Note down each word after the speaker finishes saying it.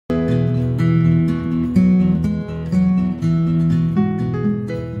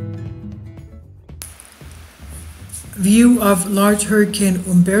view of large Hurricane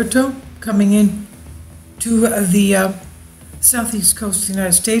Humberto coming in to the southeast coast of the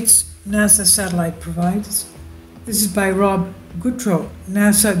United States. NASA satellite provides. This is by Rob Goodrow,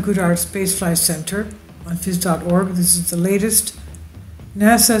 NASA Goddard Space Flight Center on phys.org. This is the latest.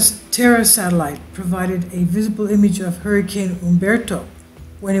 NASA's Terra satellite provided a visible image of Hurricane Humberto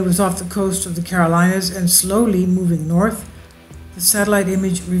when it was off the coast of the Carolinas and slowly moving north. The satellite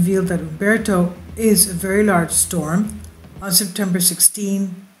image revealed that Humberto is a very large storm. On September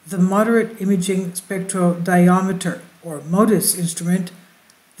 16, the Moderate Imaging Spectrodiometer, or MODIS instrument,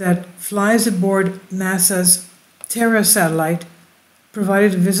 that flies aboard NASA's Terra satellite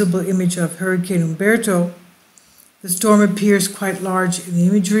provided a visible image of Hurricane Humberto. The storm appears quite large in the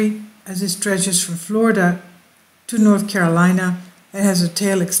imagery as it stretches from Florida to North Carolina and has a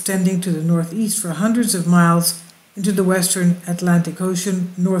tail extending to the northeast for hundreds of miles into the western Atlantic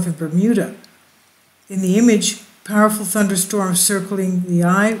Ocean north of Bermuda. In the image, powerful thunderstorms circling the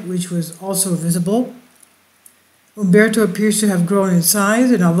eye, which was also visible. Humberto appears to have grown in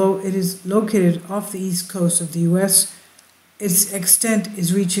size, and although it is located off the east coast of the U.S., its extent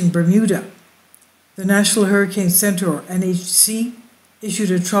is reaching Bermuda. The National Hurricane Center, or NHC,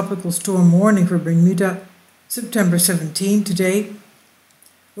 issued a tropical storm warning for Bermuda September 17 today.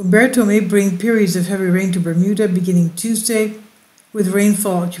 Humberto may bring periods of heavy rain to Bermuda beginning Tuesday, with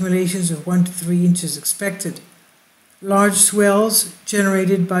rainfall accumulations of 1 to 3 inches expected. Large swells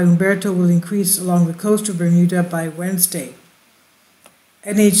generated by Humberto will increase along the coast of Bermuda by Wednesday.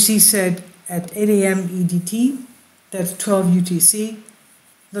 NHC said at 8 a.m. EDT, that's 12 UTC,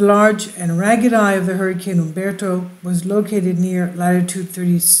 the large and ragged eye of the Hurricane Humberto was located near latitude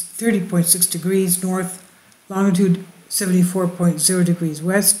 30.6 degrees north, longitude 74.0 degrees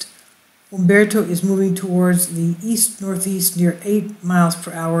west. Humberto is moving towards the east-northeast near 8 miles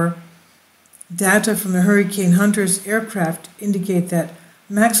per hour. Data from the Hurricane Hunter's aircraft indicate that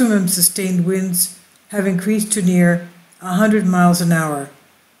maximum sustained winds have increased to near 100 miles an hour,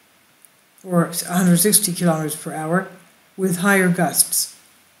 or 160 kilometers per hour, with higher gusts.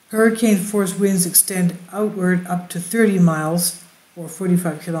 Hurricane-force winds extend outward up to 30 miles, or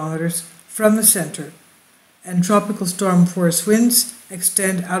 45 kilometers, from the center, and tropical storm-force winds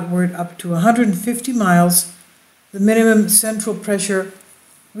extend outward up to 150 miles. The minimum central pressure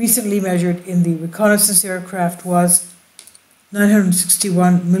recently measured in the reconnaissance aircraft was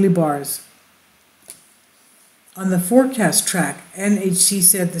 961 millibars. On the forecast track, NHC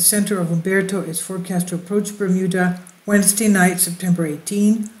said the center of Humberto is forecast to approach Bermuda Wednesday night, September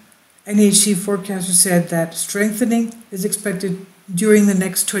 18. NHC forecaster said that strengthening is expected during the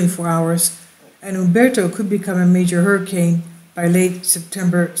next 24 hours, and Humberto could become a major hurricane by late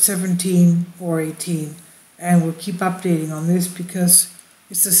September 17 or 18. And we'll keep updating on this because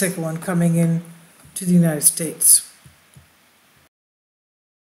it's the second one coming in to the United States.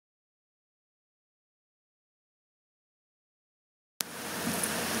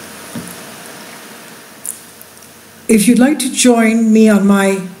 If you'd like to join me on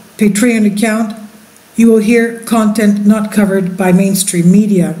my Patreon account, you will hear content not covered by mainstream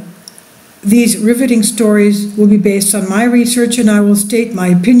media. These riveting stories will be based on my research, and I will state my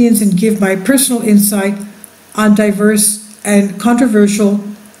opinions and give my personal insight on diverse and controversial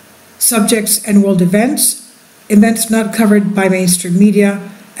subjects and world events not covered by mainstream media,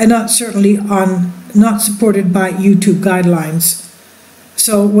 and not supported by YouTube guidelines.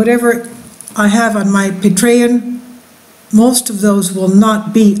 So whatever I have on my Patreon, most of those will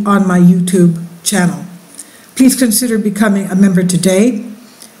not be on my YouTube channel. Please consider becoming a member today.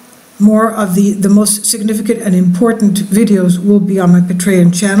 More of the most significant and important videos will be on my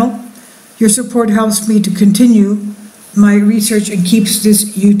Patreon channel. Your support helps me to continue my research and keeps this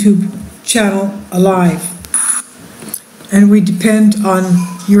YouTube channel alive. And we depend on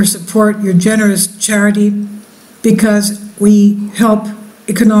your support, your generous charity, because we help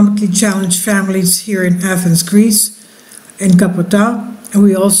economically challenged families here in Athens, Greece, in Kapota, and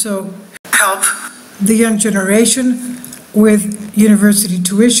we also help the young generation with university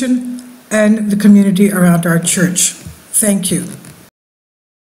tuition and the community around our church. Thank you.